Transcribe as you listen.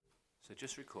So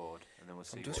just record, and then we'll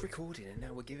see. I'm just recording, and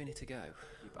now we're giving it a go.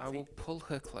 I will pull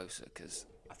her closer because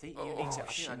I think you need to. I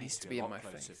she think that needs needs to to be be a in lot my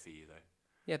closer face. for you, though.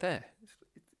 Yeah, there.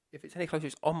 If it's any closer,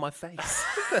 it's on my face.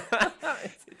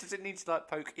 Does it need to like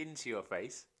poke into your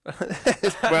face? well,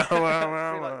 I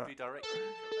feel like it'd be directly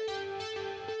into your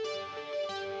face.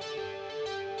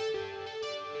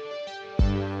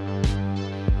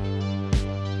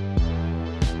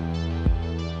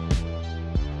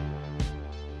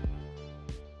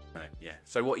 No, yeah.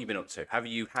 So what have you been up to? Have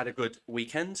you had a good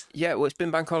weekend? Yeah, well, it's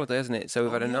been bank holiday, hasn't it? So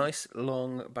we've had a yeah. nice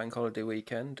long bank holiday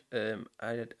weekend.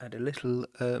 I had a little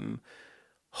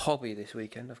hobby this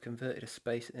weekend. I've converted a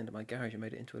space at the end of my garage and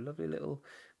made it into a lovely little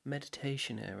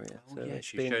meditation area. Oh, so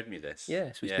yes, you showed me this.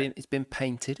 Yeah, so it's been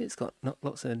painted. It's got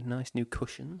lots of nice new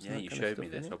cushions. Yeah, and you that kind of showed me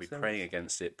stuff in this. it, I'll be so praying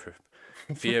against it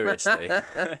furiously.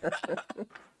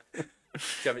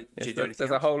 Do you do anything else?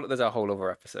 There's a whole other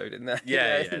episode in there.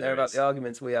 Yeah, isn't there there about is. the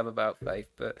arguments we have about faith,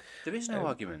 but There is no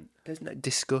argument. there's no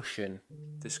discussion.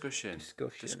 Discussion.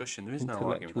 Discussion. There is no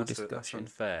Intellectual argument. That's discussion.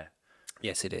 unfair.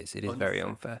 Yes, it is. It is very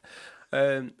unfair.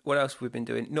 What else have we been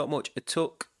doing? Not much. I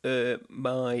took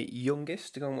my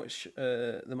youngest to go and watch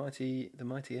the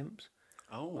Mighty Imps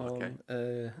Oh, okay.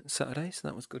 on Saturday, so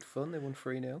that was good fun. They won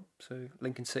 3-0. So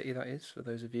Lincoln City, that is, for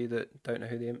those of you that don't know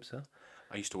who the Imps are.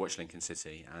 I used to watch Lincoln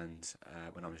City, and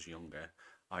when I was younger,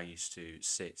 I used to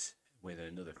sit with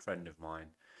another friend of mine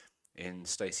in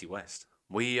Stacey West.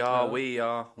 We are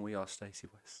Stacey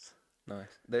West. Nice.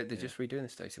 They're just redoing the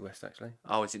Stacey West, actually.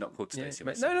 Oh, is it not called Stacey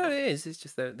West? No, it is. It's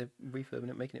just they're refurbing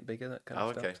it, making it bigger, that kind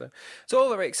of stuff. Okay. So it's all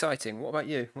very exciting. What about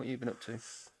you? What have you been up to?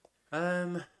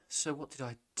 So what did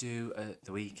I do at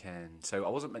the weekend? So I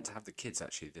wasn't meant to have the kids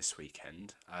actually this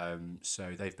weekend.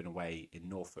 So they've been away in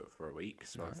Norfolk for a week.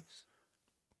 So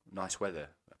nice weather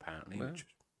apparently, which was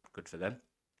good for them.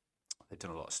 They've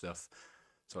done a lot of stuff.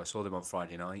 So I saw them on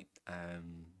Friday night,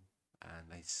 and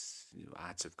they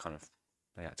had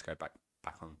to go back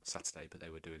on Saturday, but they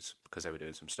were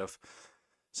doing some stuff.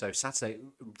 So Saturday,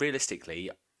 realistically,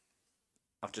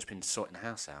 I've just been sorting the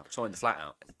house out, sorting the flat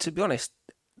out. To be honest,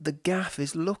 the gaff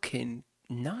is looking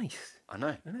nice. I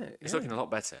know. Isn't it? It's looking a lot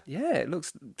better. Yeah, it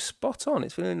looks spot on.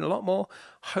 It's feeling a lot more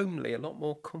homely, a lot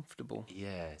more comfortable.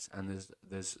 Yes, and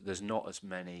there's not as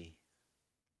many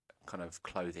kind of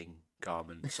clothing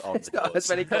garments on the Not as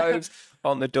many clothes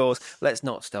on the doors. Let's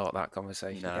not start that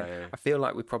conversation No. again. I feel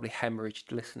like we probably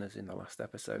hemorrhaged listeners in the last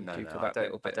episode due to that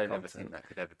little bit I don't of ever content. think that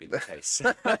could ever be the case.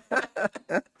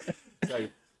 So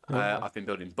I've been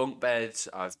building bunk beds.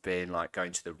 I've been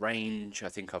going to the range. I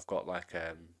think I've got like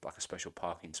a special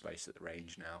parking space at the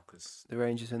range now because The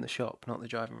range is in the shop, not the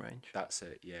driving range. that's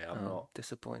it. Yeah, I'm not.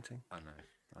 Disappointing. I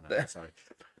know. Sorry,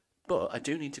 but I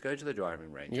do need to go to the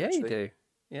driving range. Yeah, actually, you do.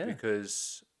 Yeah.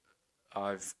 because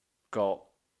I've got.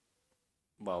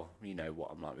 Well, you know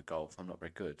what I'm like with golf. I'm not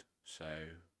very good, so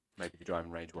maybe the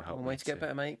driving range will help. One way me to get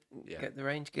better, mate. Yeah. Get the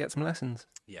range, get some lessons.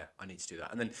 Yeah, I need to do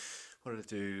that. And then what did I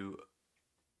do?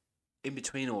 In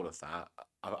between all of that,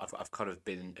 I've kind of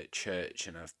been at church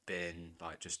and I've been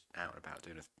just out and about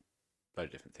doing a load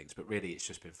of different things. But really, it's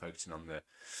just been focusing on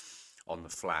the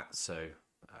flat. So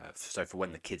for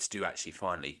when the kids do actually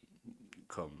finally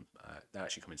come, they're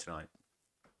actually coming tonight.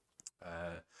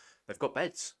 They've got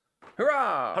beds.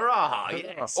 Hurrah! Hurrah!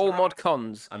 Yes! All mod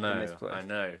cons. I in know. this place. I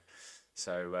know.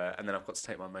 So and then I've got to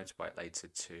take my motorbike later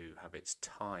to have its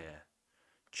tyre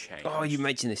changed. Oh, you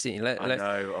mentioned this, didn't you? I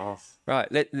know. Oh. Right,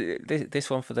 this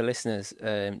one for the listeners.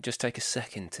 Just take a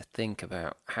second to think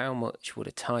about how much would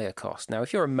a tyre cost. Now,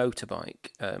 if you're a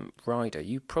motorbike rider,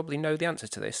 you probably know the answer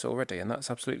to this already, and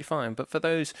that's absolutely fine. But for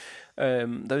those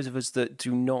of us that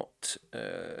do not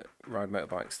ride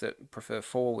motorbikes, that prefer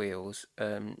four wheels,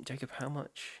 Jacob, how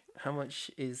much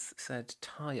is said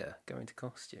tyre going to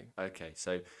cost you? Okay,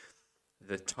 so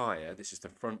the tyre. This is the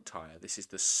front tyre. This is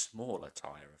the smaller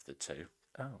tyre of the two.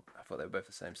 Oh, I thought they were both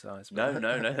the same size. No,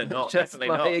 they're not. Just Definitely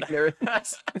my not.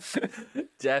 ignorance.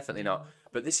 Definitely not.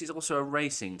 But this is also a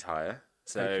racing tyre,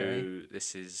 so Okay.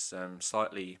 this is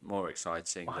slightly more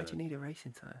exciting. Why do you need a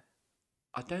racing tyre?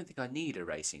 I don't think I need a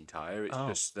racing tyre. It's Oh.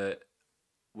 just that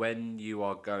when you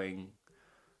are going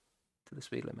To the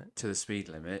speed limit. to the speed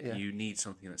limit, Yeah. you need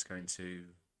something that's going to,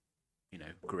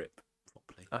 grip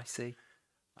properly. I see.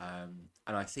 And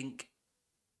I think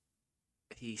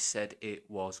he said it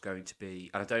was going to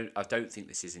be, and I don't think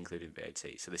this is including VAT.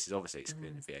 So this is obviously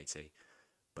excluding VAT,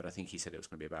 but I think he said it was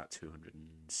going to be about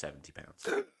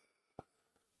 £270.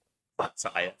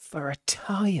 Tyre For a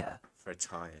tyre? for a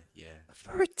tyre, yeah,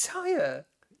 For a tyre?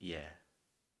 yeah,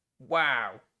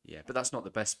 Wow. yeah. But that's not the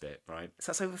best bit, right?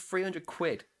 So that's over 300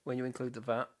 quid when you include the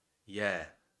VAT. Yeah,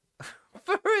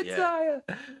 For a Yeah. tyre?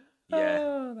 Yeah.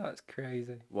 Oh, that's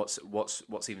crazy. What's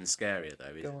even scarier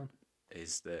though Go on.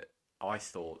 is that I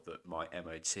thought that my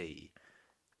MOT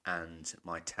and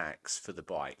my tax for the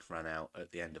bike ran out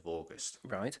at the end of August,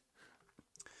 Right.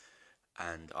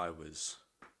 and I was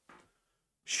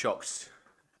shocked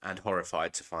and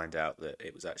horrified to find out that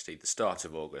it was actually the start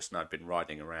of August, and I'd been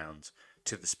riding around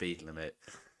to the speed limit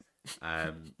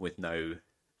with no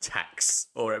tax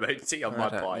or MOT on my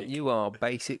bike. You are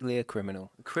basically a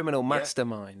criminal. A criminal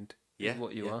mastermind is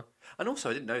what you are. And also,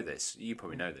 I didn't know this. You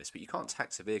probably know this, but you can't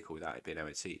tax a vehicle without it being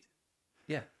MOT'd.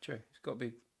 Yeah, true. It's got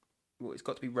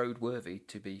to be roadworthy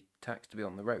to be taxed to be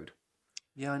on the road.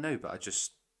 Yeah, I know, but I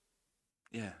just...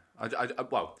 Yeah. I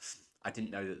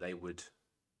didn't know that they would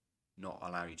not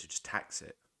allow you to just tax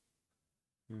it.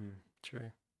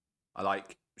 True.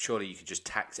 Surely you could just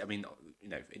tax it. I mean,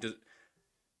 it does.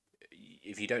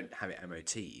 If you don't have it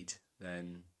MOT'd,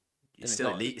 then it's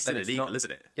still illegal,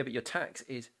 isn't it? Yeah, but your tax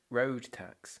is road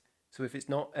tax. So if it's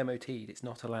not MOT'd, it's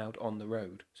not allowed on the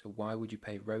road. So why would you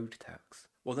pay road tax?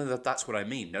 Well, then that's what I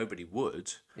mean. Nobody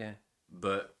would. Yeah.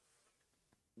 But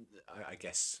I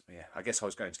guess I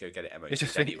was going to go get it MOT'd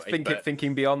Just anyway.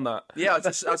 thinking beyond that. Yeah, I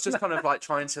was just kind of like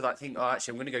trying to think. Oh,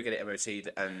 actually, I'm going to go get it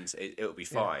MOT'd and it'll be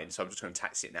fine. So I'm just going to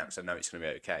tax it now because I know it's going to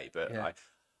be okay. But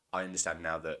I understand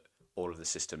now that all of the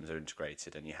systems are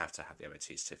integrated and you have to have the MOT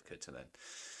certificate to then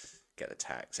get the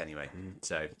tax anyway.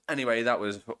 So anyway, that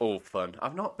was all fun.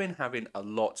 I've not been having a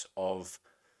lot of...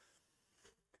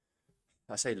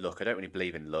 I say luck. I don't really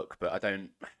believe in luck, but I've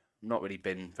not really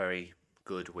been very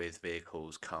good with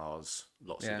vehicles, cars,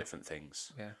 lots of different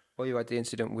things. Yeah. Well, you had the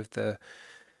incident with the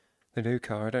new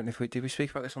car. I don't know if did we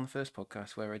speak about this on the first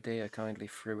podcast where a deer kindly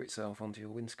threw itself onto your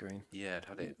windscreen. Yeah, it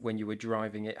had it when you were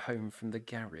driving it home from the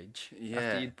garage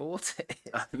after you'd bought it.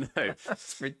 I know.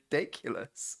 That's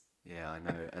ridiculous. Yeah, I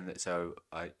know. And so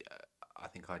I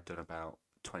think I'd done about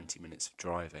 20 minutes of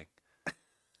driving.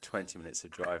 20 minutes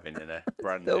of driving in a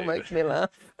brand new... Still makes me laugh.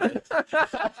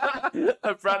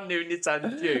 a brand new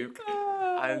Nissan Duke.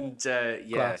 And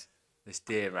Class. this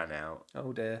deer ran out.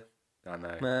 Oh dear. I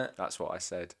know. Meh. That's what I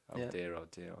said. Oh dear, oh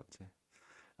dear, oh dear.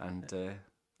 And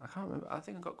I can't remember. I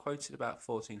think I got quoted about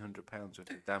 £1,400 worth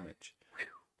of damage.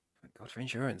 Thank God for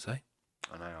insurance, eh?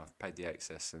 I know. I've paid the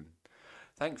excess, and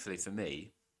thankfully for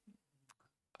me,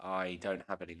 I don't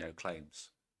have any no claims.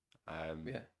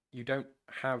 You don't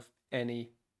have any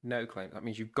no claims. That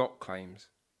means you've got claims.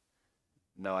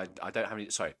 No, I don't have any.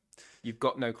 Sorry. You've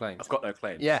got no claims. I've got no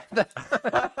claims. Yeah.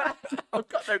 I've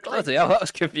got no claims. Bloody hell, that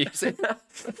was confusing.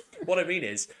 What I mean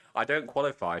is, I don't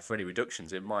qualify for any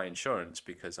reductions in my insurance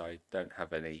because I don't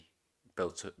have any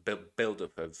build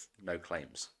up of no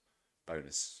claims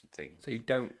bonus thing. So you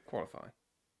don't qualify,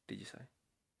 did you say?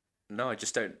 No, I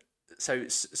just don't. So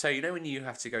when you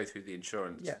have to go through the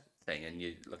insurance thing and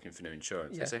you're looking for new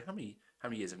insurance, they say how many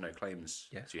years of no claims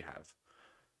do you have?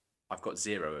 I've got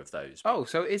 0 of those. Oh,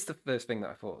 so it is the first thing that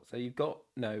I thought. So you've got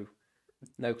no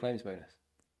claims bonus.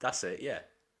 That's it. Yeah.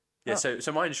 Yeah. So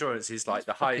my insurance is like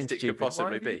the highest it could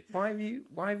possibly be. Why have you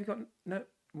got no?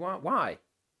 Why?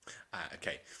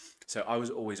 Okay. So I was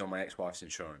always on my ex-wife's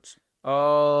insurance.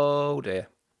 Oh dear.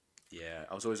 Yeah,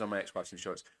 I was always on my ex-wife's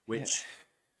insurance, which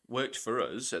worked for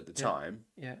us at the time.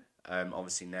 Yeah.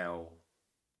 Obviously now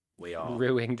we are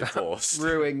divorced.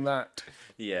 Ruining that.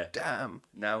 Yeah. Damn.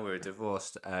 Now we're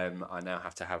divorced. I now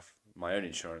have to have my own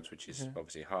insurance, which is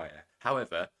obviously higher.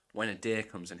 However, when a deer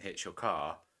comes and hits your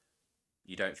car,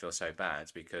 you don't feel so bad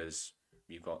because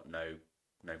you've got no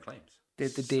claims.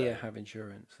 Did the deer have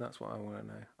insurance? That's what I want to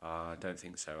know. I don't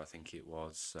think so. I think it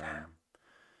was...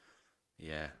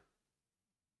 yeah.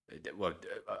 Well,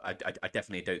 I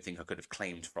definitely don't think I could have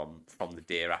claimed from the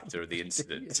deer after the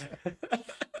incident.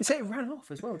 You say it ran off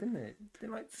as well, didn't it?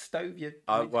 Didn't like stove your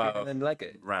and then leg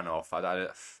it? Ran off. I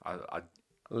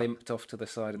limped off to the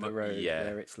side of the road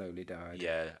where it slowly died.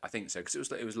 Yeah, I think so because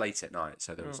it was late at night,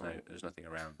 so there was nothing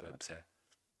around. But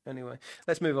anyway,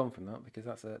 let's move on from that because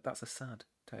that's a sad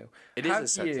tale. It is a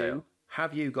sad tale.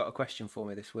 Have you got a question for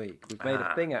me this week? We've made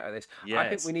a thing out of this. Yes. I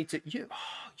think we need to.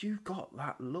 You got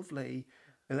that lovely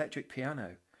electric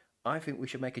piano. I think we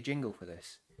should make a jingle for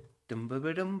this. Dum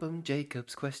bum dum bum.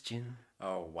 Jacob's question.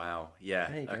 Oh wow!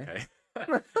 Yeah. Okay.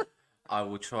 I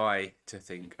will try to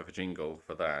think of a jingle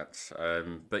for that.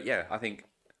 But yeah, I think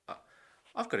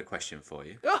I've got a question for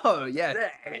you. Oh yeah.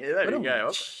 There you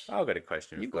go. I've got a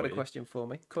question. You've got a question for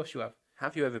me. Of course you have.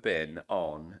 Have you ever been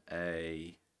on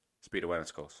a speed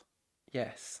awareness course?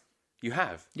 Yes. You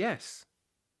have? Yes.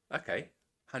 Okay.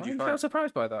 How do you find? find? I'm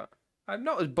surprised by that. I'm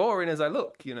not as boring as I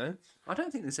look, you know. I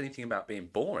don't think there's anything about being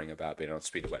boring about being on a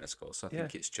speed awareness course. I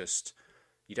think it's just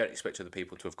you don't expect other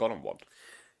people to have gone on one.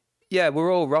 Yeah,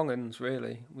 we're all wrong uns,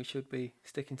 really. We should be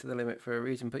sticking to the limit for a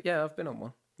reason. But yeah, I've been on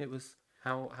one. It was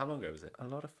How long ago was it? a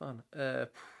lot of fun.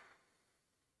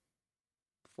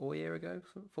 4 years ago,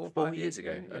 4 or 4 5 years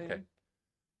ago. yeah. Okay.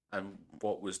 And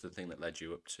what was the thing that led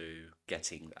you up to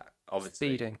getting that? Obviously,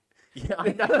 Speeding. Yeah,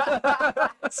 I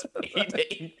know.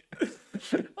 Speeding.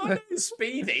 I know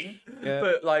speeding. Yeah.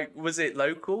 But like, was it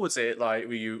local? Was it like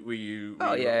were you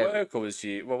Oh, yeah. at work, or was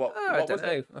you? Well, what I was don't know.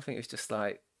 it? I think it was just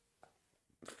like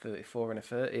 34 and a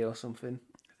 30 or something.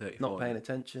 34. Not paying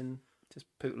attention, just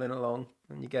pootling along,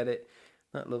 and you get it.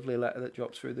 That lovely letter that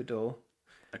drops through the door.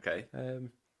 Okay.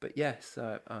 But yes,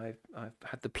 I've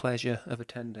had the pleasure of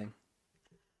attending.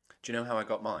 Do you know how I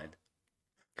got mine?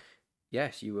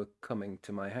 Yes, you were coming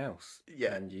to my house.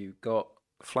 Yeah. And you got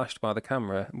flashed by the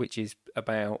camera, which is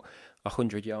about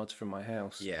 100 yards from my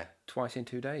house. Yeah. Twice in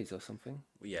 2 days or something.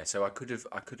 Yeah. So I could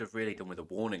have really done with a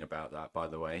warning about that, by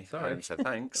the way. Sorry. So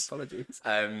thanks. Apologies.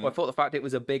 Well, I thought the fact it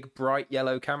was a big, bright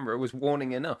yellow camera was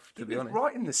warning enough, to it be was honest.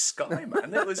 right in the sky,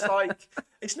 man. It was like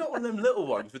it's not one of them little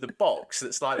ones with a box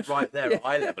that's like right there at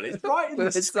eye level. It's right in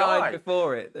With the a sign sky.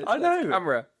 before it. I know.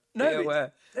 Camera. No, Be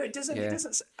aware. it doesn't. Yeah. It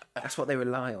doesn't. That's what they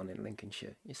rely on in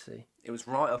Lincolnshire, you see. It was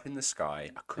right up in the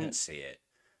sky. I couldn't see it,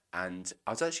 and I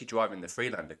was actually driving the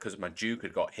Freelander because my Duke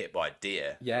had got hit by a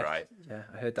deer. Yeah. Right. Yeah,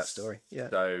 I heard that story. Yeah.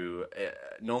 So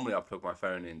normally I plug my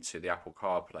phone into the Apple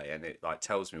CarPlay and it like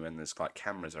tells me when there's like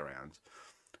cameras around.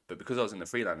 But because I was in the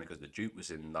Freelander, because the Duke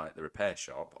was in like the repair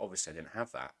shop, obviously I didn't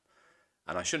have that,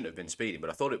 and I shouldn't have been speeding.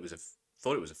 But I thought it was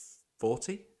a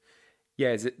 40.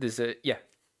 Yeah, there's a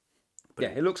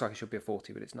it looks like it should be a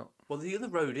 40, but it's not. Well, the other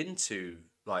road into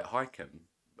like Highcombe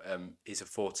is a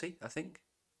 40, I think.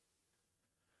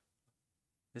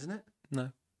 Isn't it?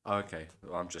 No. Oh, okay.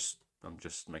 Well, I'm just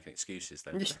making excuses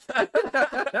then.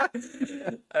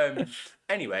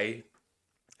 Anyway,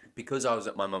 because I was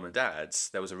at my mum and dad's,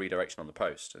 there was a redirection on the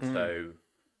post, and so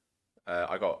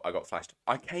I got flashed.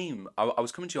 I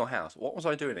was coming to your house. What was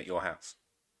I doing at your house?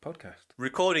 Podcast.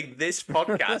 Recording this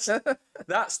podcast.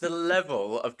 That's the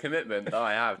level of commitment that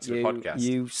I have to the podcast.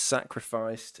 You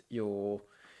sacrificed your...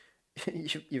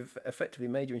 You've effectively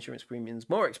made your insurance premiums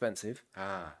more expensive.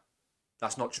 Ah.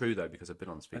 That's not true, though, because I've been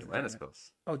on the speed awareness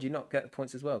course. Oh, do you not get the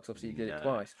points as well? Because obviously you did it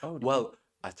twice. Oh, well,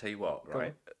 I tell you what,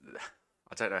 right?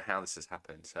 I don't know how this has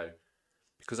happened. So,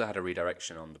 because I had a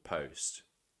redirection on the post,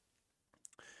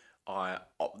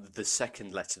 the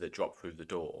second letter that dropped through the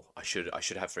door, I should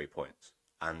have 3 points.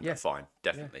 And fine,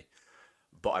 definitely.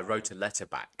 Yeah. But I wrote a letter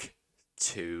back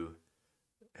to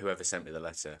whoever sent me the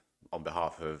letter on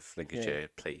behalf of Lincolnshire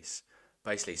Police,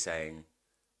 basically saying,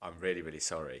 "I'm really, really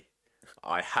sorry.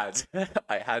 I had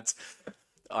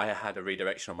a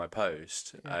redirection on my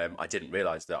post. I didn't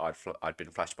realise that I'd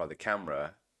been flashed by the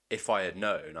camera. If I had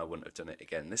known, I wouldn't have done it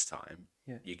again this time.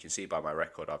 Yeah. You can see by my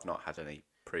record, I've not had any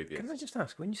previous." Can I just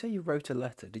ask, when you say you wrote a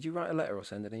letter, did you write a letter or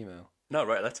send an email? No, I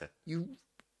wrote a letter.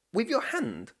 With your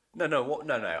hand? No.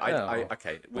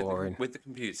 Okay. With the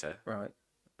computer. Right.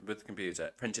 With the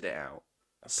computer, printed it out.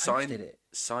 Signed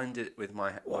it with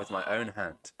my own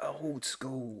hand. Old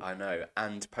school. I know,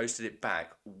 and posted it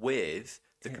back with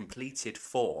the completed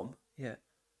form. Yeah.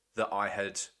 That I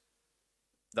had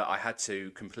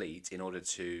to complete in order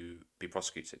to be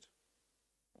prosecuted.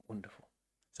 Wonderful.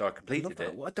 So I completed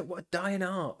it. What a dying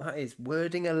art that is!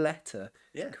 Wording a letter,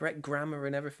 correct grammar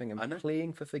and everything, and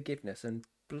pleading for forgiveness, and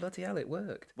bloody hell, it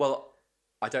worked. Well,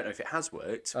 I don't know if it has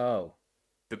worked. Oh.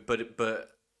 But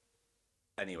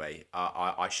anyway,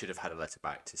 I should have had a letter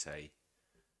back to say,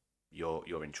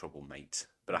 you're in trouble, mate.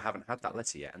 But I haven't had that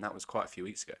letter yet, and that was quite a few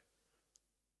weeks ago.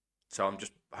 So I'm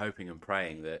just hoping and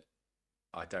praying that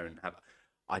I don't have...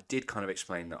 I did kind of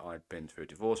explain that I'd been through a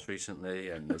divorce recently,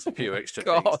 and there's a few extra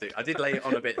things. I did lay it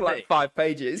on a bit like thick. 5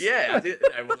 pages. Yeah, I did.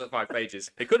 No, it wasn't 5 pages.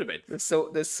 It could have been.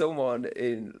 There's someone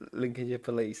in Lincolnshire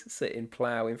Police sitting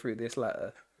ploughing through this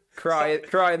letter,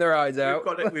 crying their eyes out.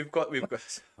 We've got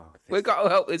to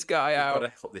help this guy out. We've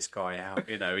got to help this guy out.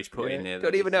 You know, he's put in there.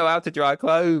 Don't even know how to dry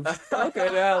clothes. Okay,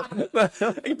 hell.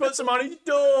 He puts them on his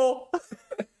door.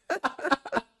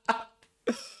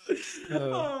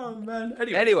 Oh man.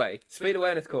 Anyway, speed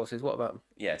awareness courses. What about them?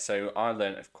 Yeah, so I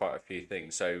learned quite a few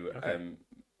things. So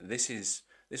this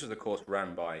was a course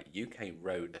run by UK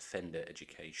Road Offender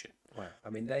Education. Wow. I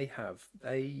mean, they have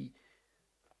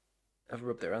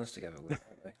rubbed their hands together with it,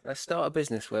 haven't they? Let's start a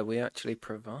business where we actually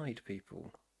provide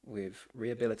people with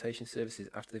rehabilitation services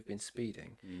after they've been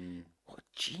speeding. What a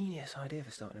genius idea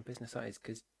for starting a business that is,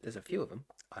 because there's a few of them.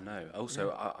 I know. Also,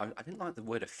 I didn't like the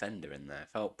word offender in there. It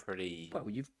felt pretty Well,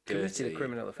 you've committed a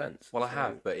criminal offence. Well, I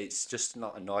have, but it's just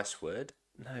not a nice word.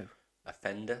 No.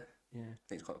 Offender. Yeah. I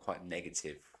think it's quite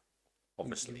negative,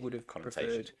 obviously. You would have connotation.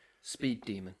 preferred Speed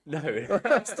demon. No.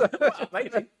 Well,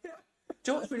 maybe.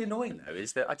 Do you know what's really annoying though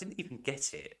is that I didn't even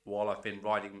get it while I've been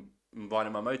riding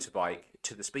my motorbike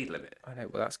to the speed limit. I know,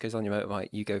 well, that's because on your motorbike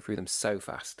you go through them so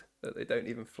fast that they don't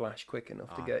even flash quick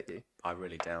enough to get you. I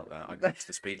really doubt that. I go to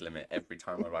the speed limit every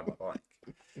time I ride my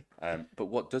bike. But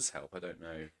what does help, I don't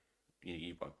know.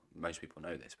 Well, most people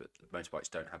know this, but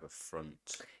motorbikes don't have a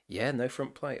front. Yeah, no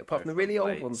front plate. Apart from the really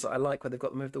old ones that I like, where they've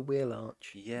got them with the wheel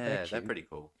arch. Yeah, they're pretty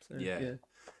cool. So, yeah.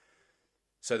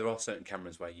 So there are certain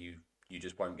cameras where you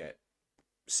just won't get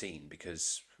seen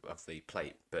because of the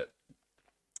plate. But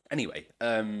anyway,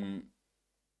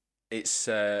 it's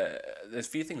there's a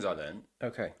few things I learned.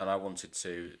 Okay. And I wanted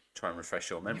to try and refresh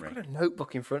your memory. You've got a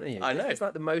notebook in front of you. I know. It's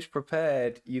like the most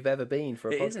prepared you've ever been for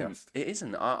a podcast. It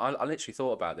isn't. I literally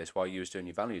thought about this while you was doing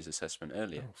your values assessment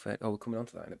earlier. Oh, fair. Oh, we're coming on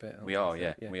to that in a bit. We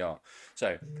are.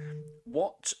 So,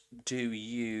 what do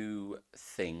you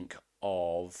think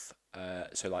of,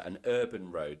 so like an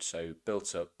urban road, so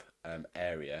built up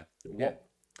area? What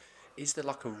is there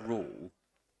like a rule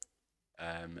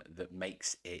that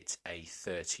makes it a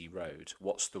 30 road?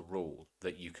 What's the rule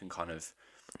that you can kind of,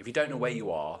 if you don't know where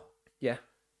you are,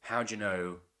 how do you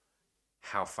know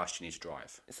how fast you need to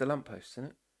drive? It's the lampposts, isn't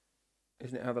it?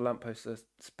 Isn't it how the lampposts are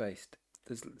spaced?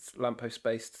 There's lamppost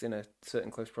spaced in a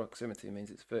certain close proximity means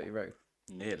it's 30 road.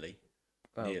 Nearly.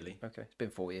 Okay, it's been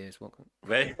 4 years.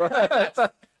 Really?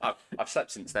 I've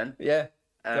slept since then. Yeah.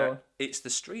 Go on. It's the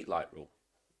street light rule.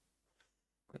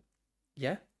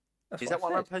 Yeah. Is that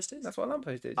what a lamppost is? That's what a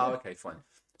lamppost is. Oh, okay, fine.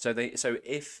 So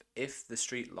if the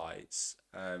street lights,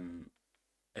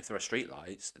 if there are street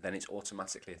lights, then it's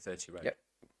automatically a 30 road. Yep.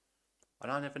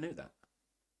 And I never knew that.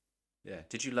 Yeah.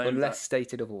 Did you learn Unless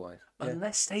stated otherwise.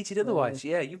 Unless stated otherwise.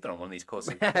 Yeah, you've been on one of these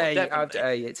courses. Hey,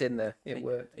 it's in there. It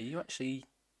worked. Are you actually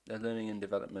a Learning and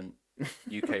Development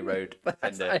UK Road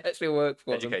Offender I actually work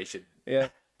for Education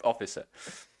officer?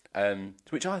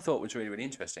 Which I thought was really, really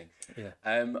interesting.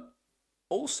 Yeah.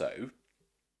 Also,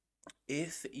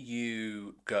 if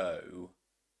you go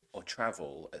or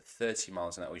travel at 30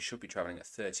 miles an hour, you should be travelling at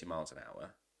 30 miles an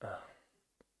hour.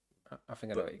 I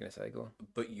think I know what you're going to say. Go on.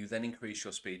 But you then increase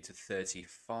your speed to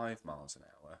 35 miles an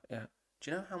hour. Yeah.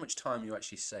 Do you know how much time you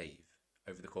actually save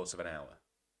over the course of an hour?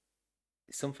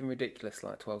 It's something ridiculous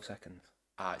like 12 seconds.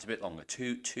 It's a bit longer.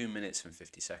 2 minutes and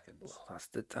 50 seconds. Well,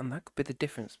 and that could be the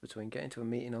difference between getting to a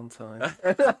meeting on time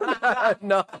and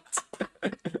not.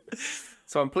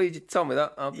 So I'm pleased you told me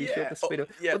that. I'll be sure to speed up.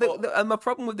 Yeah, and my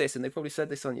problem with this, and they probably said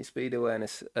this on your speed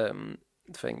awareness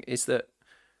thing, is that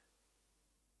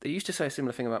they used to say a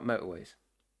similar thing about motorways.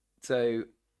 So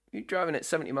you're driving at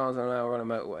 70 miles an hour on a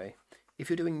motorway. If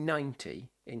you're doing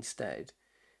 90 instead,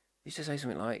 they used to say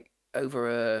something like over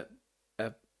a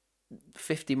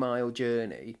 50-mile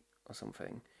journey or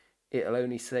something, it'll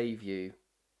only save you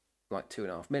like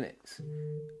 2.5 minutes.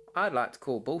 I'd like to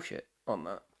call bullshit on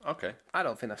that. Okay. I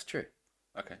don't think that's true.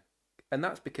 Okay. And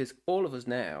that's because all of us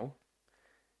now,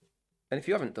 and if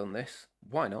you haven't done this,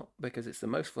 why not? Because it's the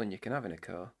most fun you can have in a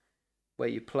car, where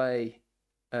you play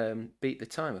Beat the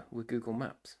Timer with Google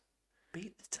Maps.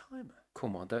 Beat the Timer?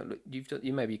 Come on, don't look.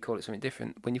 You maybe call it something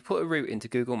different. When you put a route into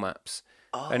Google Maps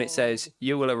and it says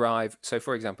you will arrive. So,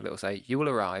 for example, it'll say you will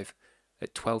arrive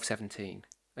at 12:17,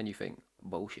 and you think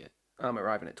bullshit. I'm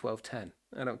arriving at 12:10.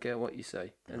 I don't care what you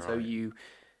say, and so you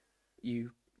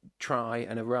try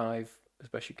and arrive as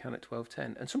best you can at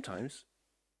 12:10, and sometimes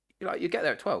you get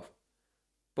there at 12,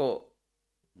 but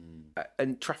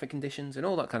and traffic conditions and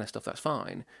all that kind of stuff, that's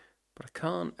fine. But I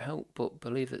can't help but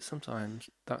believe that sometimes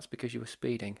that's because you were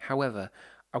speeding. However,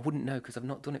 I wouldn't know because I've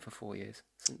not done it for 4 years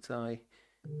since I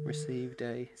received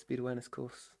a speed awareness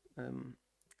course, and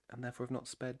therefore have not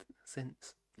sped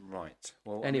since. Right.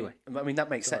 Well, anyway, I mean that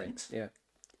makes sense. Yeah.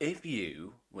 If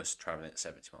you was travelling at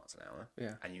 70 miles an hour,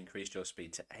 and you increased your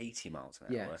speed to 80 miles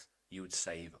an hour, you would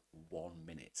save 1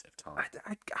 minute of time.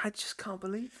 I just can't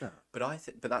believe that.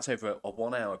 But that's over a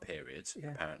 1 hour period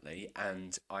apparently,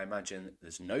 and I imagine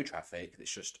there's no traffic.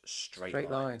 It's just straight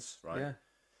lines, right? Yeah.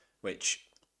 Which,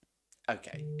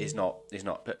 is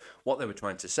not. But what they were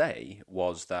trying to say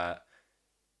was that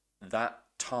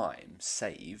time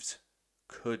saved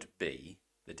could be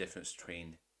the difference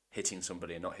between hitting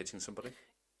somebody and not hitting somebody.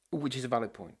 Which is a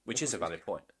valid point.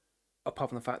 Apart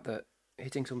from the fact that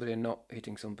hitting somebody and not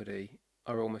hitting somebody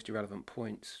are almost irrelevant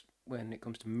points when it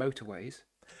comes to motorways.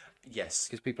 Yes.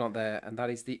 Because people aren't there, and that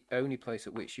is the only place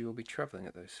at which you will be travelling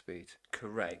at those speeds.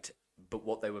 Correct. But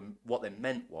what they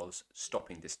meant was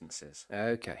stopping distances.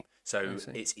 Okay. So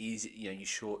it's easy,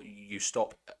 you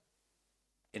stop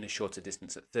in a shorter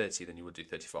distance at 30 than you would do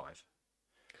 35.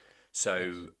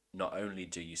 So not only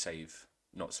do you save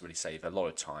not to really save a lot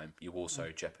of time, you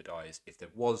also jeopardise if there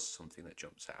was something that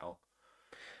jumps out.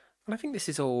 And I think this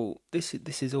is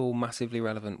all massively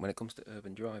relevant when it comes to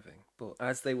urban driving. But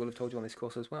as they will have told you on this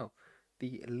course as well,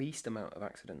 the least amount of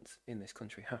accidents in this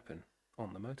country happen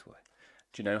on the motorway.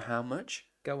 Do you know how much?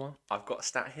 Go on. I've got a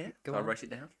stat here. I wrote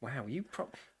it down. Wow, you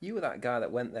were that guy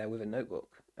that went there with a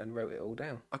notebook and wrote it all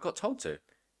down. I got told to.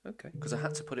 Okay. Because I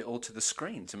had to put it all to the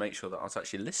screen to make sure that I was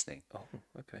actually listening. Oh,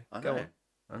 okay. Go on.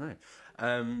 I know.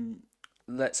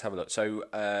 Let's have a look. So,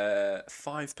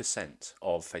 5%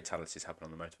 of fatalities happen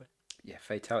on the motorway. Yeah,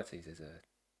 fatalities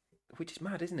which is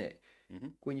mad, isn't it? Mm-hmm.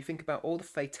 When you think about all the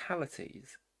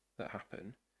fatalities that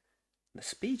happen, the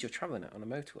speed you're travelling at on a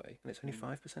motorway, and it's only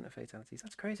 5% of fatalities.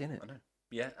 That's crazy, isn't it? I know.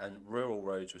 Yeah, and rural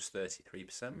roads was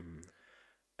 33%.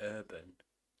 Urban,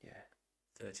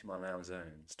 30-mile-an-hour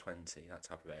zones, 20, that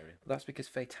type of area. Well, that's because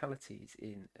fatalities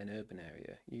in an urban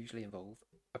area usually involve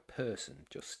a person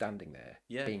just standing there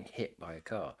being hit by a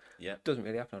car. Yeah. It doesn't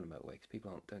really happen on a motorway because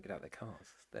people don't get out of their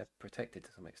cars. They're protected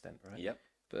to some extent, right? Yep.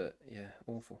 But, yeah,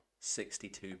 awful.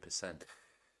 62%.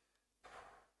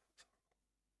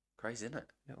 Crazy, isn't it?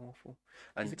 Yeah, awful.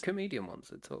 And there's a comedian once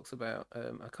that talks about,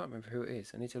 I can't remember who it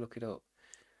is, I need to look it up.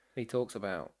 He talks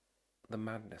about the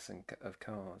madness of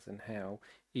cars and how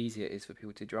easy it is for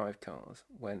people to drive cars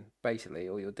when basically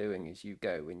all you're doing is you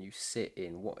go and you sit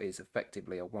in what is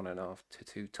effectively a 1.5 to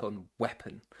 2 ton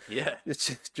weapon. Yeah. It's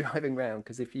just driving around,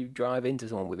 because if you drive into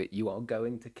someone with it, you are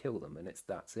going to kill them, and it's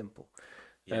that simple.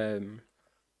 Yeah.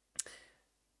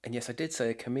 And yes, I did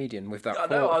say a comedian with that.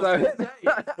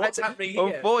 What's happening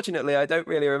here? Unfortunately, I don't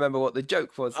really remember what the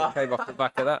joke was that came off the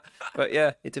back of that. But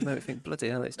yeah, it did make me think, bloody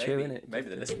hell, it's true, isn't it? Maybe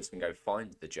the listeners can go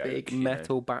find the joke. Big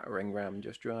metal battering ram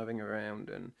just driving around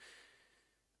and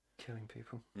killing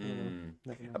people.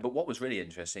 But what was really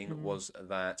interesting was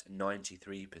that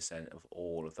 93% of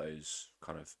all of those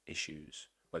kind of issues,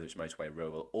 whether it's motorway,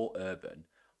 rural or urban,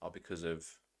 are because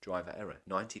of driver error.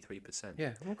 93%.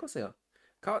 Yeah, well, of course they are.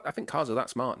 I think cars are that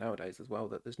smart nowadays as well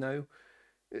that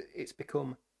it's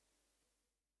become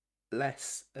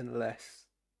less and less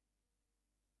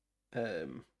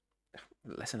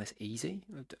easy.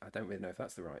 I don't really know if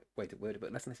that's the right way to word it,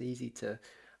 but less and less easy to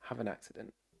have an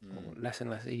accident, or less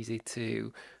and less easy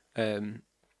to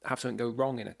have something go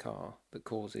wrong in a car that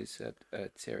causes a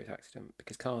serious accident,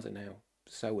 because cars are now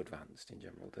so advanced in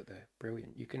general that they're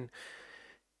brilliant. You can...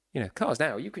 cars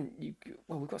now, we've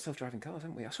got self-driving cars,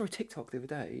 haven't we? I saw a TikTok the other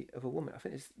day of a woman, I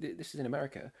think this is in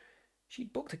America. She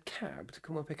booked a cab to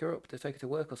come and pick her up to take her to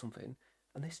work or something,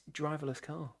 and this driverless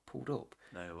car pulled up.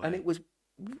 No way. And it was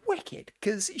wicked,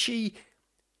 because she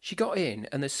got in,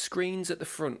 and there's screens at the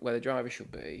front where the driver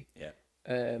should be,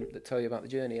 that tell you about the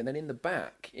journey. And then in the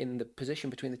back, in the position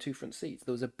between the two front seats,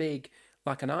 there was a big,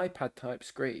 like an iPad-type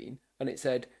screen, and it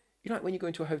said... when you go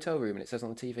into a hotel room and it says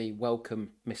on the TV,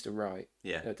 "Welcome, Mr. Right."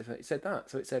 Yeah. It said that.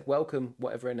 So it said, "Welcome,"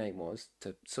 whatever her name was,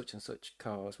 to such and such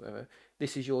cars, whatever.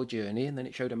 This is your journey. And then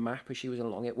it showed a map as she was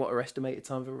along it, what her estimated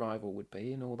time of arrival would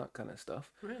be, and all that kind of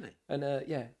stuff. Really? And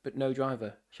but no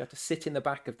driver. She had to sit in the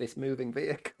back of this moving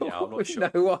vehicle I'm not with sure.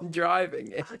 no one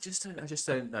driving it. I just don't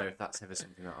know if that's ever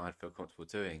something that I'd feel comfortable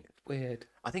doing. Weird.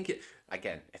 I think if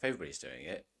everybody's doing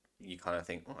it, you kind of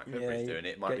think, if everybody's doing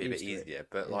it might be a bit easier.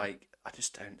 But I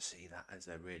just don't see that as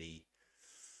a really...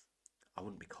 I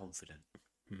wouldn't be confident.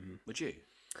 Would you?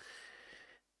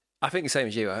 I think the same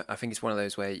as you. I think it's one of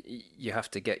those where you have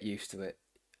to get used to it.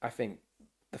 I think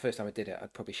the first time I did it,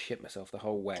 I'd probably shit myself the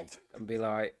whole way and be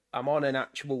like, I'm on an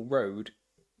actual road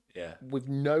with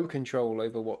no control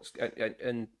over what's...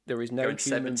 And there is no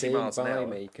human being by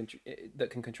me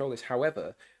that can control this.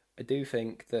 However, I do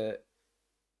think that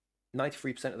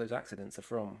 93% of those accidents are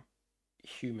from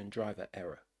human driver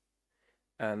error.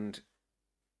 And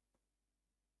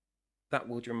that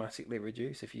will dramatically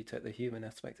reduce if you take the human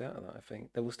aspect out of that, I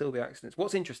think. There will still be accidents.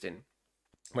 What's interesting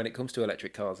when it comes to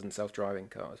electric cars and self-driving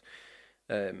cars,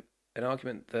 an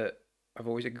argument that I've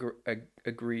always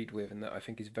agreed with and that I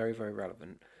think is very, very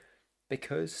relevant,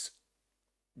 because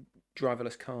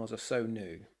driverless cars are so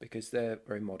new, because they're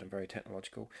very modern, very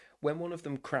technological, when one of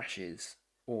them crashes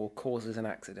or causes an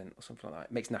accident or something like that,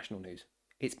 it makes national news.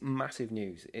 It's massive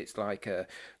news. It's like a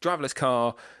driverless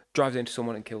car drives into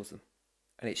someone and kills them.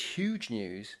 And it's huge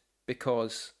news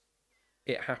because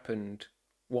it happened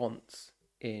once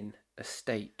in a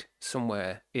state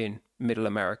somewhere in middle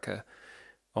America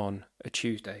on a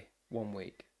Tuesday, 1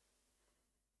 week.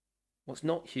 What's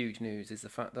not huge news is the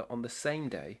fact that on the same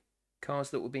day, cars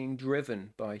that were being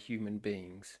driven by human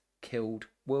beings killed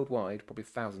worldwide probably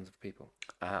thousands of people.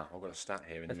 I've got a stat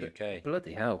here in the UK.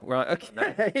 Bloody hell. Right,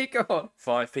 okay, go on.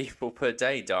 5 people per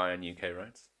day die on UK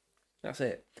roads. That's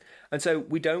it. And so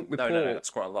we don't report. No, that's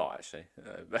quite a lot actually.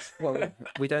 Well,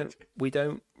 we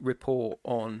don't report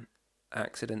on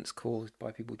accidents caused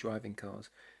by people driving cars.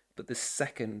 But the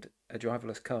second a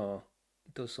driverless car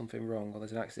does something wrong or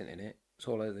there's an accident in it, it's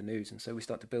all over the news. And so we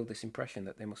start to build this impression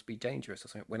that they must be dangerous or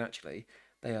something, when actually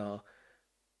they are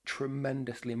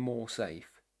tremendously more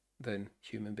safe than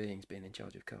human beings being in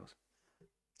charge of cars.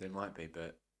 They might be,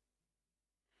 but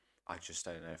I just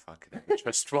don't know if I could ever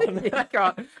trust one. You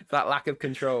can't. That lack of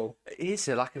control. It is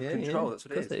a lack of control. Yeah, that's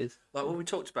what it is. Like what we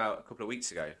talked about a few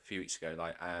weeks ago,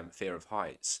 like fear of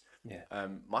heights. Yeah.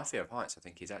 My fear of heights, I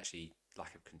think, is actually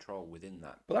lack of control within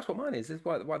that. Well, that's what mine is. This is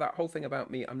why that whole thing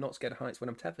about me, I'm not scared of heights when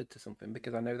I'm tethered to something,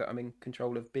 because I know that I'm in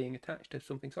control of being attached to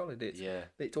something solid.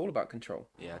 It's all about control.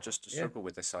 Yeah, I just struggle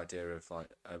with this idea of like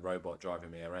a robot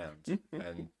driving me around,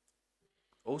 and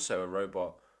also a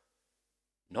robot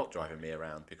not driving me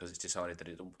around because it's decided that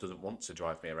it doesn't want to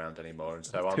drive me around anymore, and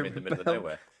so I'm in the middle of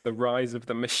nowhere. The rise of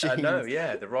the machine. No,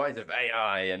 yeah, the rise of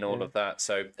AI and all of that.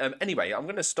 So anyway, I'm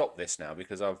going to stop this now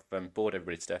because I've bored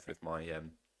everybody to death with my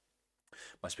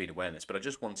my speed awareness. But I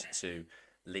just wanted to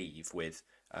leave with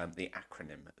the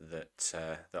acronym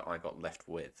that I got left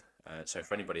with. So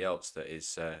for anybody else that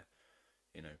is,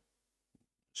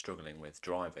 struggling with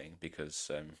driving because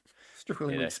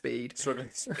struggling with speed,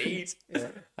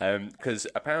 because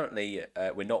apparently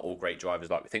we're not all great drivers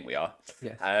like we think we are.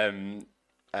 Yes.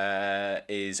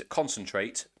 Is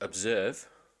concentrate, observe,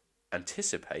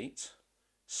 anticipate,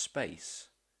 space,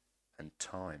 and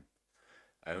time.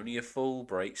 Only a fool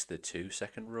breaks the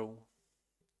 2-second rule.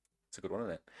 It's a good one,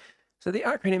 isn't it? So the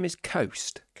acronym is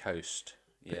COAST. Coast.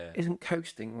 Yeah. But isn't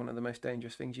coasting one of the most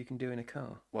dangerous things you can do in a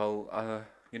car? Well,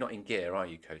 you're not in gear, are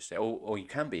you, coasting? Or you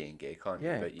can be in gear, can't you?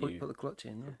 Yeah, but put the clutch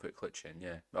in. Yeah. Put clutch in,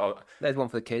 yeah. Oh, there's one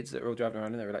for the kids that are all driving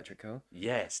around in their electric car.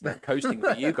 Yes, no coasting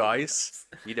for you guys.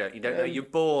 You don't know you're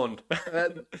born.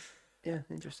 Yeah,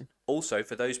 interesting. Also,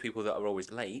 for those people that are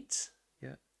always late,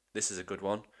 yeah, this is a good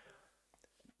one.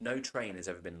 No train has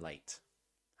ever been late,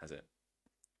 has it?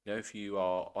 You know, if you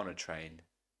are on a train,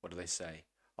 what do they say?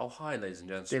 Oh, hi, ladies and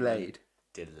gentlemen.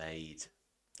 Delayed.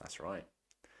 That's right.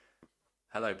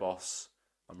 Hello, boss.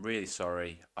 I'm really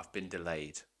sorry. I've been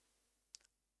delayed.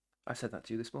 I said that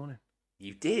to you this morning.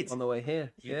 You did? On the way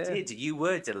here. You did. You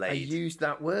were delayed. I used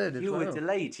that word as well. You were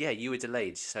delayed. Yeah, you were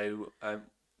delayed. So,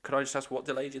 could I just ask what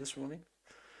delayed you this morning?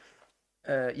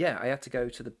 Yeah, I had to go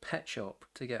to the pet shop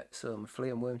to get some flea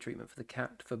and worm treatment for the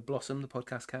cat, for Blossom, the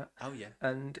podcast cat. Oh, yeah.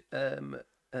 And then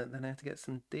I had to get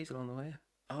some diesel on the way.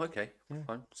 Oh, okay. Yeah.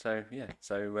 Fine. So, yeah.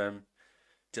 So,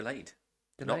 delayed.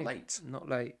 Not late. Not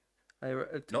late.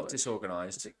 Not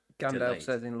disorganised. Gandalf delayed.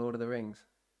 says in Lord of the Rings,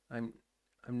 I'm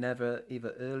never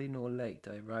either early nor late.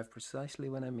 I arrive precisely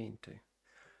when I mean to.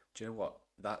 Do you know what?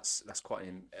 That's quite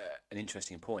an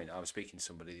interesting point. I was speaking to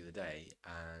somebody the other day,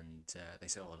 and they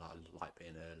said, "Oh, I like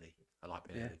being early. I like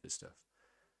being early for stuff."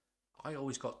 I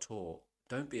always got taught,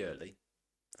 don't be early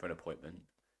for an appointment.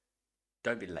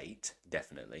 Don't be late,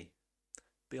 definitely.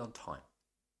 Be on time.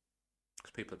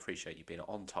 Because people appreciate you being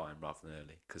on time rather than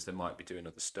early. Because they might be doing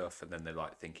other stuff, and then they're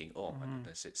like thinking, "Oh my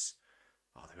goodness,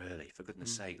 they're early. For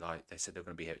goodness sake!" Like they said they're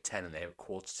going to be here at 10, and they're at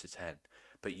 10:15.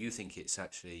 But you think it's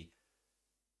actually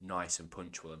nice and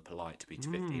punctual and polite to be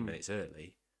 15 minutes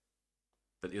early,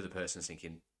 but the other person's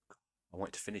thinking, I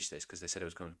want to finish this because they said it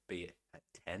was going to be at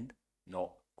 10,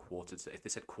 not quarter to. If they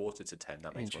said quarter to 10,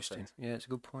 that makes more sense. Yeah, it's a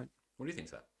good point. What do you think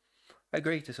of that? I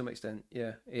agree to some extent.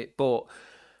 Yeah, but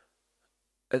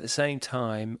at the same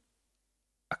time,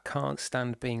 I can't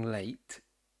stand being late.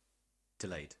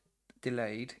 Delayed,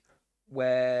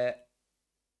 where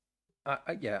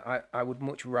I would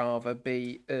much rather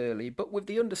be early, but with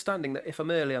the understanding that if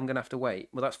I'm early, I'm going to have to wait.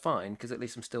 Well, that's fine, because at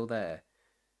least I'm still there.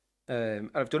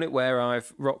 I've done it where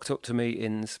I've rocked up to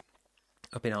meetings,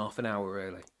 I've been half an hour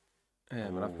early.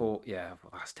 And I thought,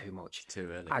 that's too much. Too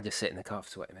early. I just sit in the car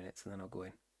for 20 minutes and then I'll go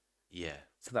in. Yeah.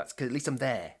 So that's because at least I'm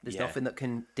there. There's nothing that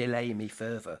can delay me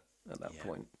further at that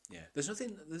point. Yeah. There's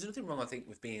nothing wrong, I think,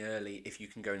 with being early if you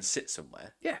can go and sit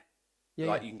somewhere. Yeah. You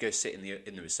can go sit in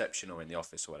the reception or in the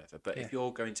office or whatever. But if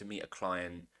you're going to meet a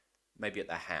client, maybe at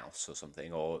their house or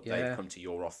something, or they've come to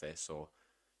your office, or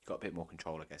you've got a bit more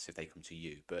control, I guess, if they come to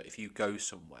you. But if you go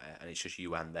somewhere and it's just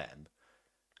you and them,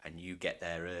 and you get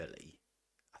there early,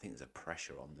 I think there's a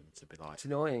pressure on them to be like. It's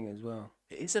annoying as well.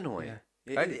 It is annoying.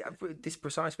 Yeah. This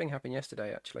precise thing happened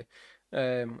yesterday, actually,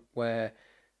 where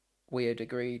we had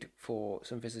agreed for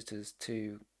some visitors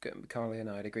to, Carly and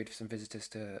I had agreed for some visitors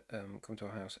to come to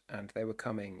our house, and they were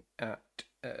coming at,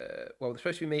 they're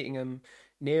supposed to be meeting them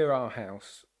near our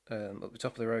house, at the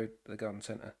top of the road, the garden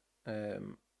centre,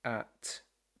 at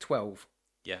 12.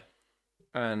 Yeah.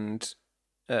 And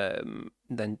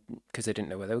then because they didn't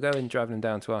know where they were going, driving them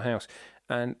down to our house,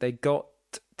 and they got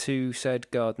to said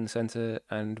garden centre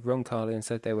and rung Carly and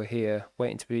said they were here,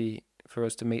 waiting for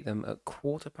us to meet them at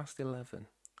 11:15.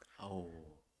 Oh,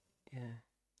 Yeah.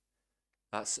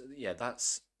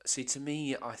 That's see, to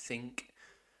me, I think,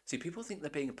 see, people think they're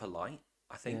being polite,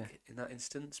 I think, in that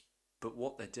instance, but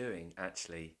what they're doing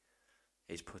actually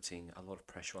is putting a lot of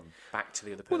pressure on back to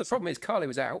the other person. Well, the problem is Carly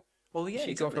was out. Well, yeah,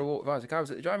 she'd gone for a walk with Isaac. I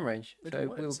was at the driving range, so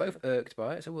we were both irked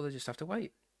by it. So we'll just have to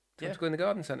wait. To go in the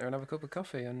garden centre and have a cup of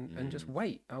coffee and just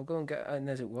wait. I'll go and get. And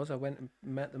as it was, I went and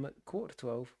met them at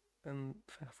 11:15, and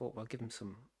I thought, well, I'll give them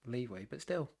some leeway, but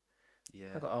still. Yeah.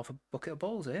 I've got half a bucket of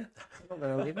balls here. I'm not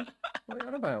going to leave them. What are you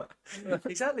on about?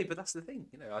 Exactly, but that's the thing.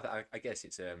 I guess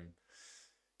it's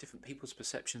different people's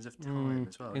perceptions of time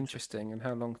as well. Interesting, and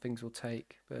how long things will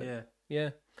take. But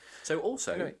yeah. So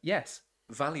also, anyway, yes,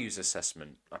 values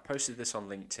assessment. I posted this on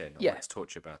LinkedIn. I'd like to talk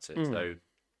to you about it. So,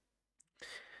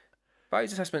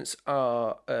 values assessments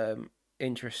are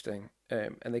interesting,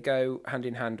 and they go hand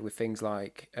in hand with things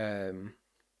like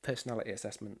personality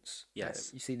assessments. Yes.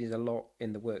 You see these a lot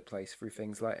in the workplace through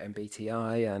things like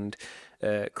MBTI and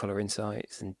Colour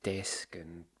Insights and DISC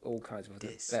and all kinds of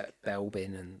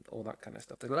Belbin and all that kind of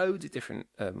stuff. There's loads of different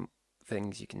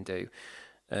things you can do.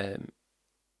 And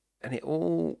it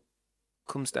all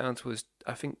comes down to us,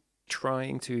 I think,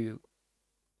 trying to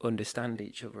understand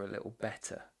each other a little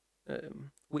better,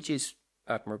 which is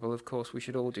admirable. Of course, we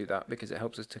should all do that because it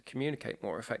helps us to communicate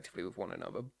more effectively with one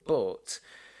another. But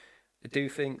I do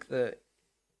think that,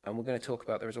 and we're going to talk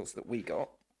about the results that we got,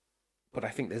 but I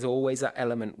think there's always that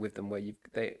element with them where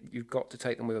you've got to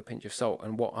take them with a pinch of salt.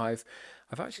 And what I've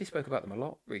actually spoke about them a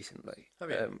lot recently. Oh,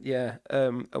 yeah.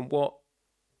 And what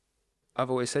I've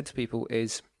always said to people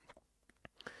is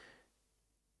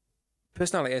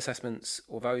personality assessments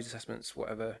or values assessments,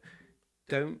 whatever,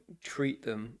 don't treat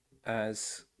them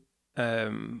as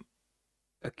a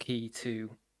key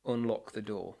to unlock the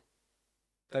door.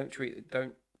 Don't treat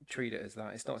it as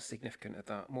that. It's not as significant as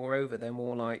that. Moreover, they're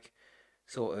more like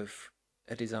sort of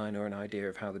a design or an idea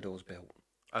of how the door's built.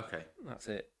 Okay. That's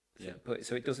it. Yeah.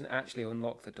 So it doesn't actually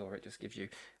unlock the door. It just gives you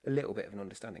a little bit of an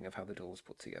understanding of how the door's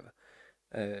put together.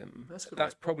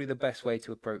 That's probably the best way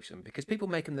to approach them, because people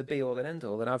make them the be all and end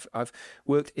all. And I've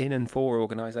worked in and for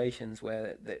organisations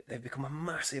where they've become a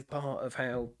massive part of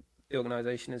how the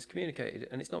organisation has communicated,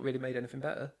 and it's not really made anything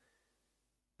better.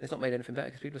 It's not made anything better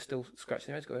because people are still scratching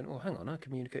their heads going, oh, hang on, I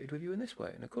communicated with you in this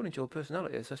way. And according to your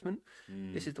personality assessment,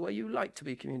 this is the way you like to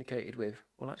be communicated with.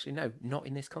 Well, actually, no, not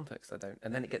in this context, I don't.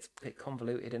 And then it gets a bit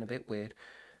convoluted and a bit weird.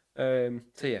 So,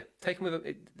 yeah, take them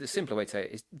with the simpler way to say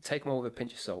it is take them all with a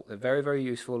pinch of salt. They're very, very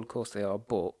useful. Of course they are,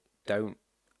 but don't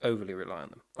overly rely on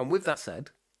them. And with that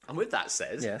said...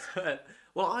 Yes.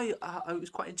 Well, it was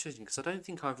quite interesting because I don't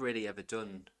think I've really ever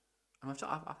done... I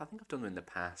think I've done them in the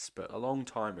past, but a long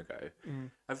time ago.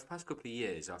 Over the past couple of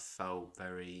years, I've felt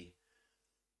very,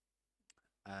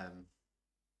 I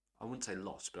wouldn't say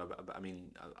lost, but I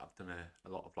mean, I've done a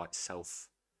lot of like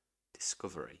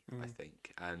self-discovery, I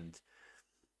think. And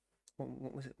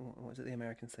what was it the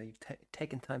Americans say? You've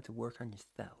taken time to work on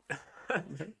yourself.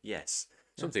 Yes,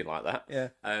 something like that. Yeah.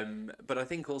 But I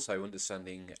think also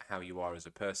understanding how you are as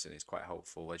a person is quite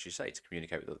helpful, as you say, to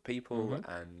communicate with other people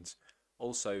and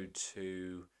also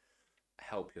to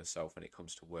help yourself when it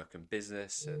comes to work and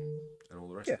business and all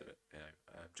the rest of it.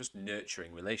 Just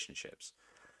nurturing relationships.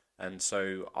 And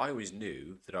so I always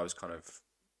knew that I was kind of,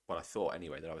 well, I thought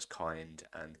anyway, that I was kind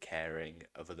and caring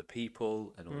of other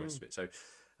people and all the rest of it. So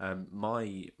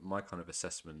my kind of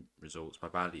assessment results, my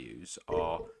values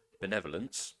are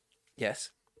benevolence. Yes.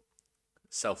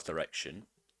 Self-direction.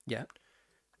 Yeah.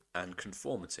 And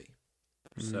conformity.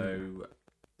 So...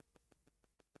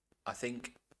 I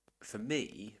think for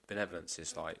me, benevolence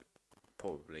is like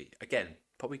probably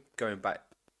going back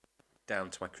down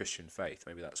to my Christian faith.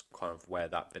 Maybe that's kind of where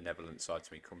that benevolent side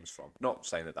to me comes from. Not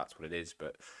saying that that's what it is,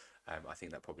 but I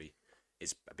think that probably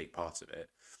is a big part of it.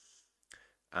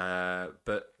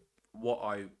 But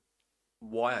why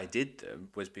I did them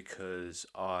was because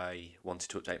I wanted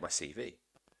to update my CV.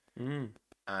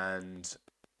 And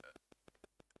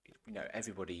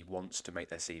everybody wants to make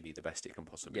their CV the best it can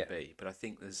possibly be, but I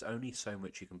think there's only so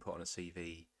much you can put on a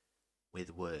CV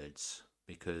with words,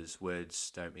 because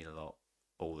words don't mean a lot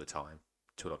all the time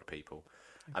to a lot of people.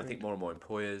 Agreed. I think more and more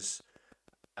employers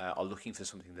are looking for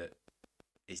something that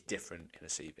is different in a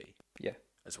CV. Yeah.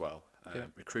 As well,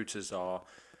 recruiters are,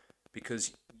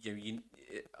 because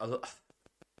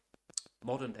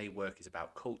modern day work is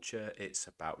about culture. It's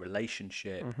about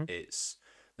relationship. There's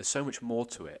so much more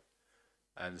to it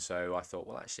And so I thought,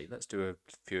 well, actually, let's do a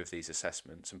few of these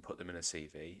assessments and put them in a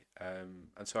CV. And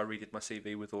so I redid my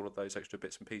CV with all of those extra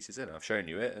bits and pieces in. I've shown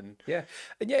you it, and Yeah,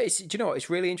 and yeah, do you know what? It's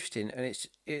really interesting, and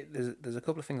there's a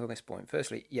couple of things on this point.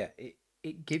 Firstly, yeah,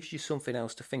 it gives you something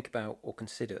else to think about or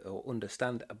consider or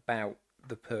understand about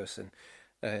the person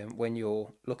when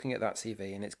you're looking at that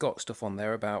CV, and it's got stuff on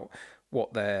there about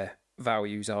what their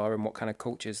values are and what kind of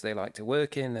cultures they like to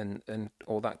work in and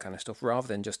all that kind of stuff, rather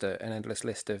than just an endless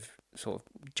list of sort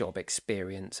of job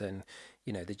experience and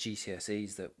the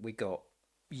GCSEs that we got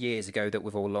years ago that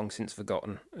we've all long since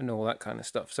forgotten and all that kind of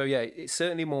stuff. So yeah, it's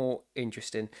certainly more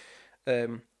interesting.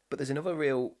 But there's another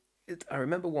I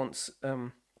remember once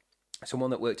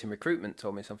someone that worked in recruitment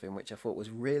told me something which I thought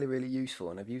was really, really useful,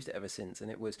 and I've used it ever since.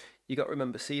 And it was, you got to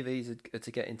remember, CVs are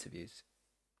to get interviews,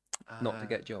 not to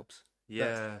get jobs.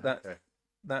 Yeah,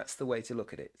 that's the way to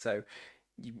look at it. So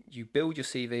you build your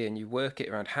CV and you work it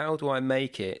around, how do I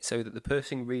make it so that the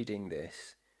person reading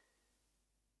this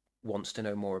wants to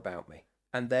know more about me,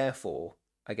 and therefore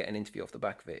I get an interview off the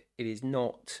back of it. It is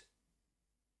not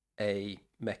a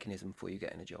mechanism for you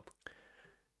getting a job.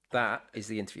 That is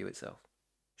the interview itself.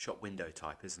 Shop window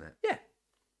type, isn't it? Yeah.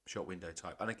 Shop window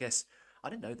type. And I guess, I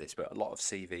didn't know this, but a lot of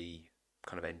CV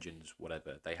kind of engines,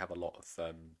 whatever, they have a lot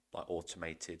of like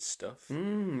automated stuff.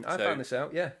 I found this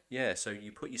out, yeah. Yeah, so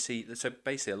you put your CV, so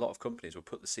basically a lot of companies will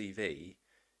put the CV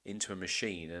into a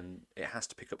machine and it has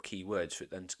to pick up keywords for it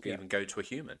then to even go to a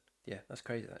human. Yeah, that's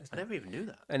crazy, that, isn't it? I never even knew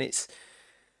that. And it's,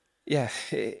 yeah,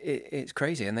 it's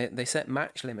crazy. And they set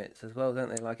match limits as well, don't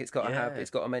they? Like it's got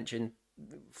to mention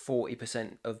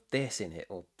 40% of this in it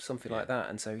or something like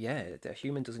that. And so, yeah, the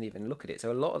human doesn't even look at it.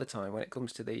 So a lot of the time when it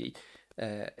comes to the,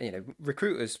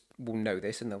 recruiters will know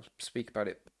this and they'll speak about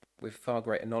it with far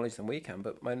greater knowledge than we can.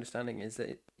 But my understanding is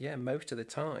that, most of the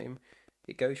time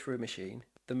it goes through a machine.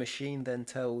 The machine then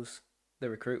tells the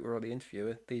recruiter or the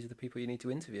interviewer, these are the people you need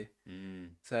to interview.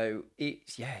 So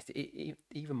it's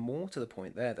even more to the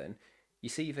point there. Then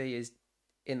your CV is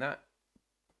in that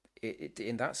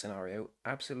scenario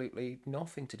absolutely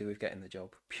nothing to do with getting the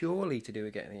job, purely to do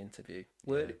with getting the interview.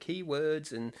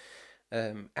 Keywords and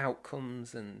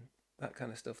outcomes and that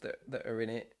kind of stuff that are in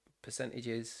it,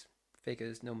 percentages,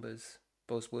 figures, numbers,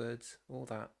 buzzwords, all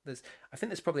that. I think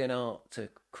there's probably an art to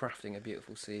crafting a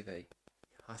beautiful CV.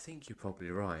 I think you're probably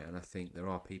right, and I think there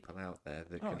are people out there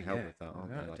that can help with that,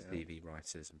 aren't there? Like CV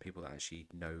writers and people that actually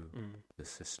know the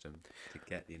system to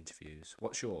get the interviews.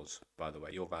 What's yours, by the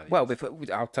way, your values? Well,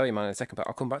 I'll tell you mine in a second, but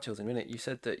I'll come back to yours in a minute. You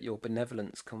said that your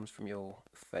benevolence comes from your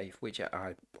faith, which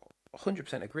I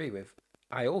 100% agree with.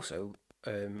 I also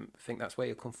think that's where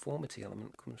your conformity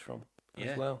element comes from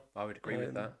as well. I would agree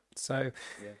with that. So,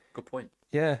 good point.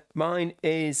 Yeah, mine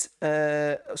is,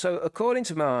 so according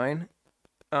to mine,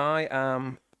 I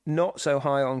am not so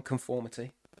high on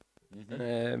conformity.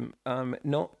 I'm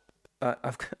not.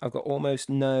 I've got almost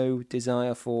no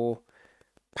desire for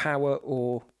power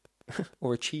or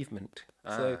achievement.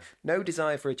 So no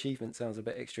desire for achievement sounds a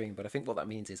bit extreme, but I think what that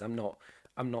means is I'm not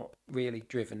really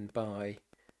driven by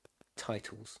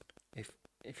titles.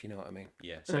 If you know what I mean.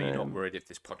 Yeah. So you're not worried if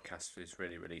this podcast is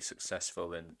really, really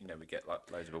successful and we get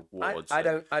like loads of awards. I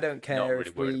don't care. Not really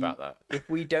worried about that. If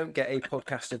we don't get a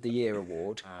Podcast of the Year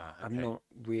award, I'm not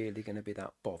really going to be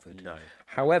that bothered. No.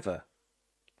 However,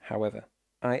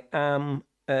 I am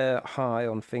high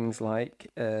on things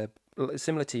like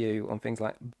similar to you on things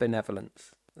like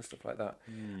benevolence and stuff like that.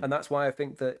 And that's why I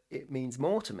think that it means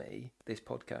more to me, this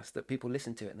podcast, that people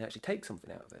listen to it and they actually take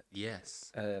something out of it.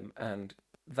 Yes. And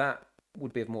that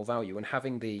would be of more value, and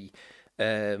having the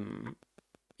having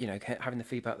the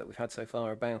feedback that we've had so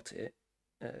far about it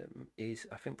is,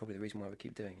 I think, probably the reason why we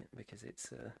keep doing it, because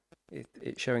it's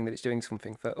showing that it's doing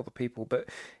something for other people. But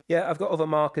yeah, I've got other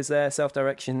markers there: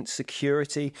 self-direction,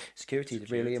 security is a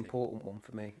really important one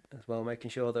for me as well,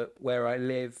 making sure that where I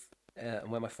live and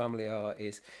where my family are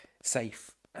is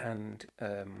safe and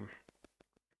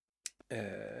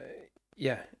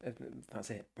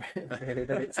that's it. Really,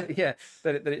 that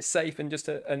it's safe and just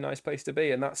a nice place to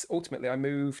be. And that's ultimately, I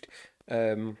moved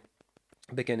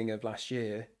beginning of last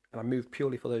year, and I moved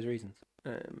purely for those reasons.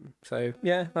 So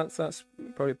yeah, that's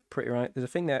probably pretty right. There's a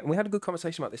thing there, and we had a good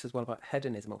conversation about this as well, about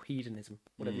hedonism or hedonism,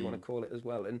 whatever you want to call it as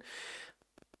well. And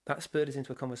that spurred us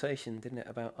into a conversation, didn't it,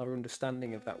 about our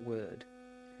understanding of that word.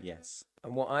 Yes.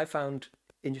 And what I found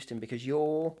interesting, because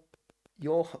you're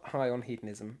high on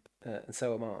hedonism, and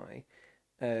so am I.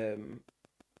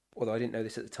 Although I didn't know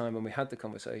this at the time when we had the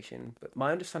conversation, but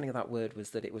my understanding of that word was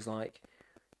that it was like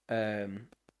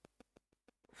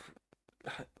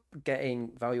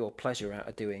getting value or pleasure out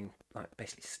of doing like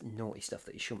basically naughty stuff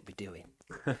that you shouldn't be doing,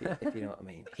 if you know what I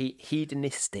mean.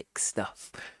 Hedonistic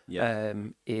stuff. Yeah.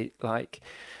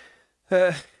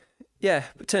 Yeah,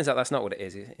 but it turns out that's not what it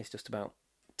is. It's just about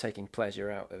taking pleasure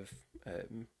out of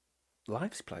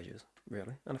life's pleasures,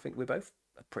 really. And I think we're both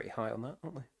pretty high on that,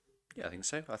 aren't we? Yeah, I think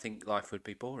so. I think life would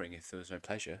be boring if there was no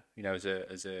pleasure. You know, as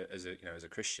a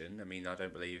Christian, I mean, I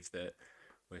don't believe that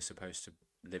we're supposed to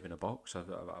live in a box. I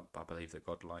believe that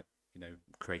God,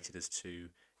 created us to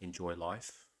enjoy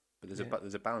life. But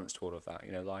there's a balance to all of that.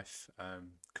 You know, life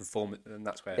conform, and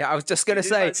that's where. Yeah, I was just going to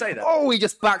say that. Oh, we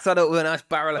just backed that up with a nice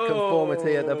barrel of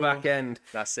conformity at the back end.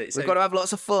 That's it. We've got to have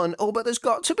lots of fun. Oh, but there's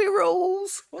got to be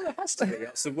rules. Well, there has to be.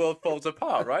 Else the world falls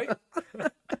apart, right?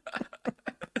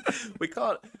 We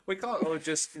can't all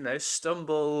just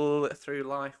stumble through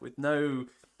life with no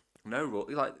rule.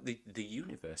 Like the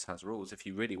universe has rules. If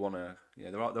you really want to,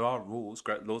 there are rules,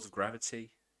 laws of gravity.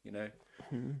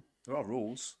 There are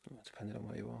rules. Depending on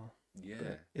where you are.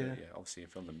 Yeah. Obviously,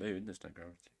 if you're on the moon, there's no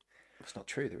gravity. That's not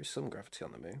true. There is some gravity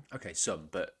on the moon. Okay, some,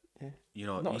 but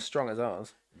not as strong as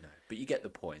ours. No, but you get the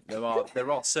point. There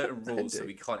are certain rules that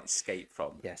we can't escape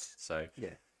from. Yes. So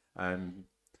I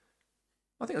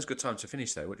think it's a good time to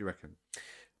finish there. What do you reckon?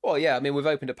 Well, yeah, I mean, we've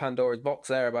opened a Pandora's box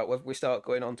there about whether we start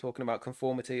going on talking about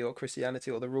conformity or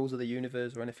Christianity or the rules of the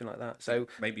universe or anything like that. So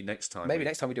maybe next time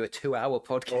we do a 2-hour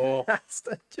podcast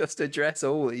just to address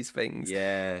all these things.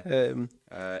 Yeah.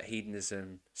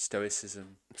 Hedonism,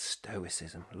 stoicism.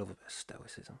 Stoicism. I love a bit of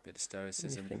stoicism.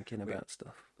 Stoicism. Thinking about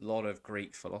stuff. A lot of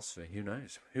Greek philosophy. Who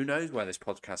knows? Who knows where this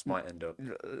podcast might end up?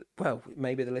 Well,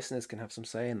 maybe the listeners can have some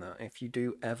say in that. If you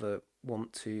do ever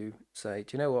want to say,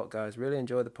 do you know what, guys, really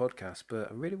enjoy the podcast, but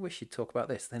I really wish you'd talk about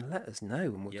this, then let us know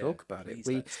and we'll talk about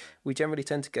it. We generally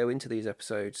tend to go into these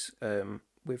episodes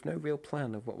with no real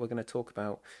plan of what we're going to talk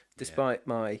about, despite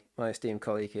my esteemed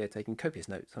colleague here taking copious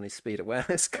notes on his speed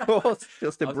awareness course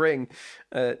just to bring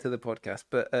to the podcast.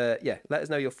 But let us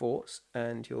know your thoughts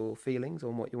and your feelings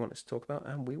on what you want us to talk about,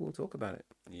 and we will talk about it.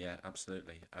 Yeah,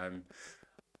 absolutely.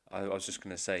 I was just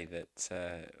going to say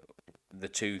that the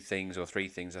 2 things or 3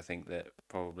 things I think that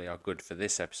probably are good for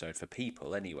this episode, for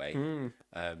people anyway,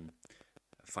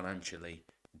 financially,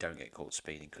 don't get caught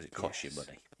speeding because it costs you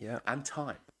money and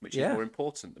time, which is more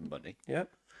important than money. Yeah.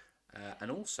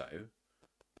 And also,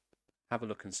 have a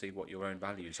look and see what your own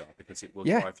values are, because it will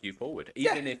drive you forward,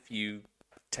 even if you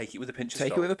take it with a pinch of salt.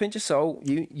 Take it with a pinch of salt.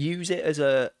 You use it as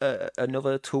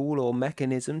another tool or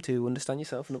mechanism to understand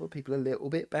yourself and other people a little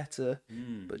bit better,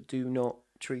 but do not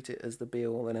treat it as the be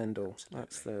all and end all.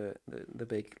 Absolutely. That's the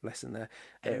big lesson there.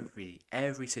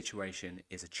 Every situation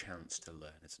is a chance to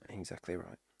learn, isn't it? Exactly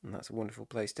right. And that's a wonderful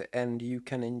place to end. You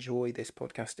can enjoy this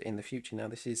podcast in the future. Now,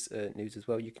 this is news as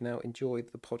well. You can now enjoy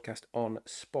the podcast on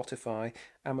Spotify,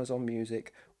 Amazon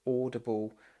Music,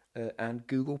 Audible, and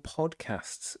Google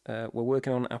Podcasts. We're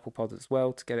working on Apple Pods as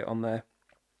well to get it on there.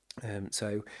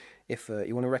 So if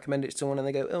you want to recommend it to someone and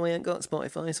they go, oh, I ain't got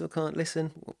Spotify, so I can't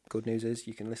listen, well, good news is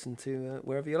you can listen to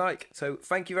wherever you like. So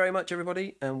thank you very much,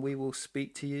 everybody, and we will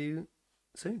speak to you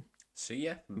soon. See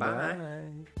ya. Bye.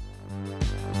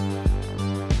 Bye.